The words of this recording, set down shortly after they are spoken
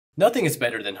Nothing is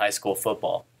better than high school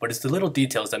football, but it's the little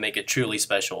details that make it truly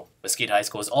special. Mesquite High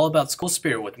School is all about school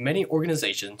spirit with many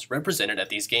organizations represented at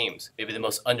these games. Maybe the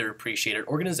most underappreciated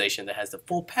organization that has the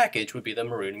full package would be the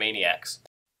Maroon Maniacs.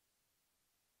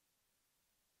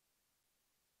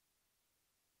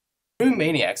 Maroon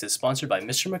Maniacs is sponsored by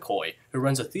Mr. McCoy, who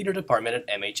runs a theater department at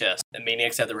MHS. The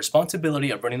Maniacs have the responsibility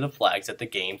of running the flags at the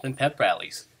games and pep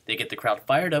rallies. They get the crowd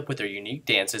fired up with their unique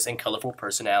dances and colorful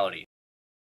personality.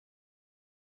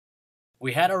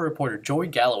 We had our reporter Joy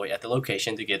Galloway at the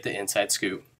location to get the inside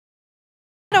scoop.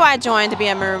 How do I join to be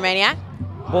a Maroon Maniac?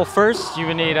 Well, first you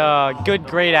would need a good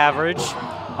grade average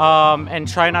and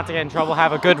try not to get in trouble,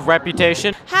 have a good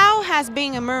reputation. How has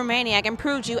being a Maroon Maniac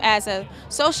improved you as a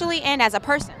socially and as a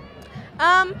person?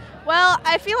 Well,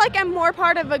 I feel like I'm more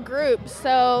part of a group,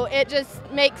 so it just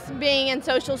makes being in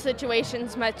social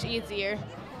situations much easier.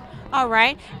 All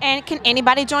right. And can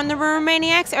anybody join the Maroon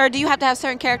Maniacs, or do you have to have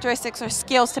certain characteristics or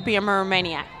skills to be a Maroon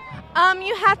Maniac?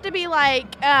 You have to be like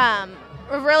a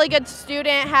really good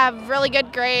student, have really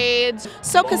good grades.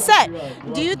 So, Cassette,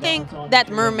 do you think that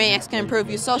Maroon Maniacs can improve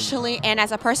you socially and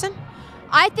as a person?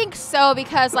 I think so,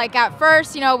 because like at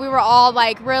first, we were all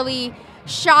like really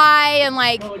shy and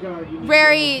like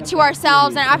very to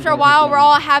ourselves, and after a while we're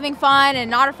all having fun and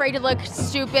not afraid to look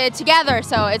stupid together,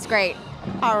 so it's great.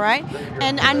 All right.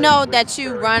 And I know that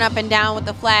you run up and down with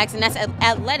the flags, and that's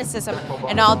athleticism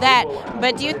and all that,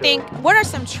 but do you think, what are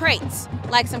some traits,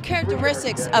 like some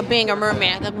characteristics of being a Maroon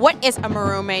Maniac? Like, what is a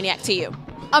Maroon Maniac to you?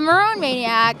 A Maroon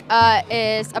Maniac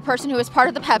is a person who is part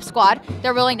of the pep squad.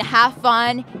 They're willing to have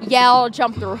fun, yell,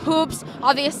 jump through hoops,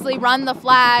 obviously run the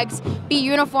flags, be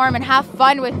uniform, and have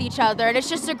fun with each other. And it's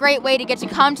just a great way to get to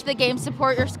come to the game,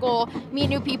 support your school, meet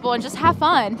new people, and just have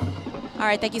fun. All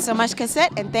right, thank you so much,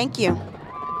 Cassette, and thank you.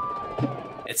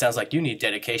 It sounds like you need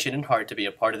dedication and heart to be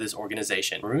a part of this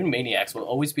organization. Maroon Maniacs will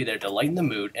always be there to lighten the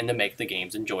mood and to make the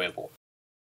games enjoyable.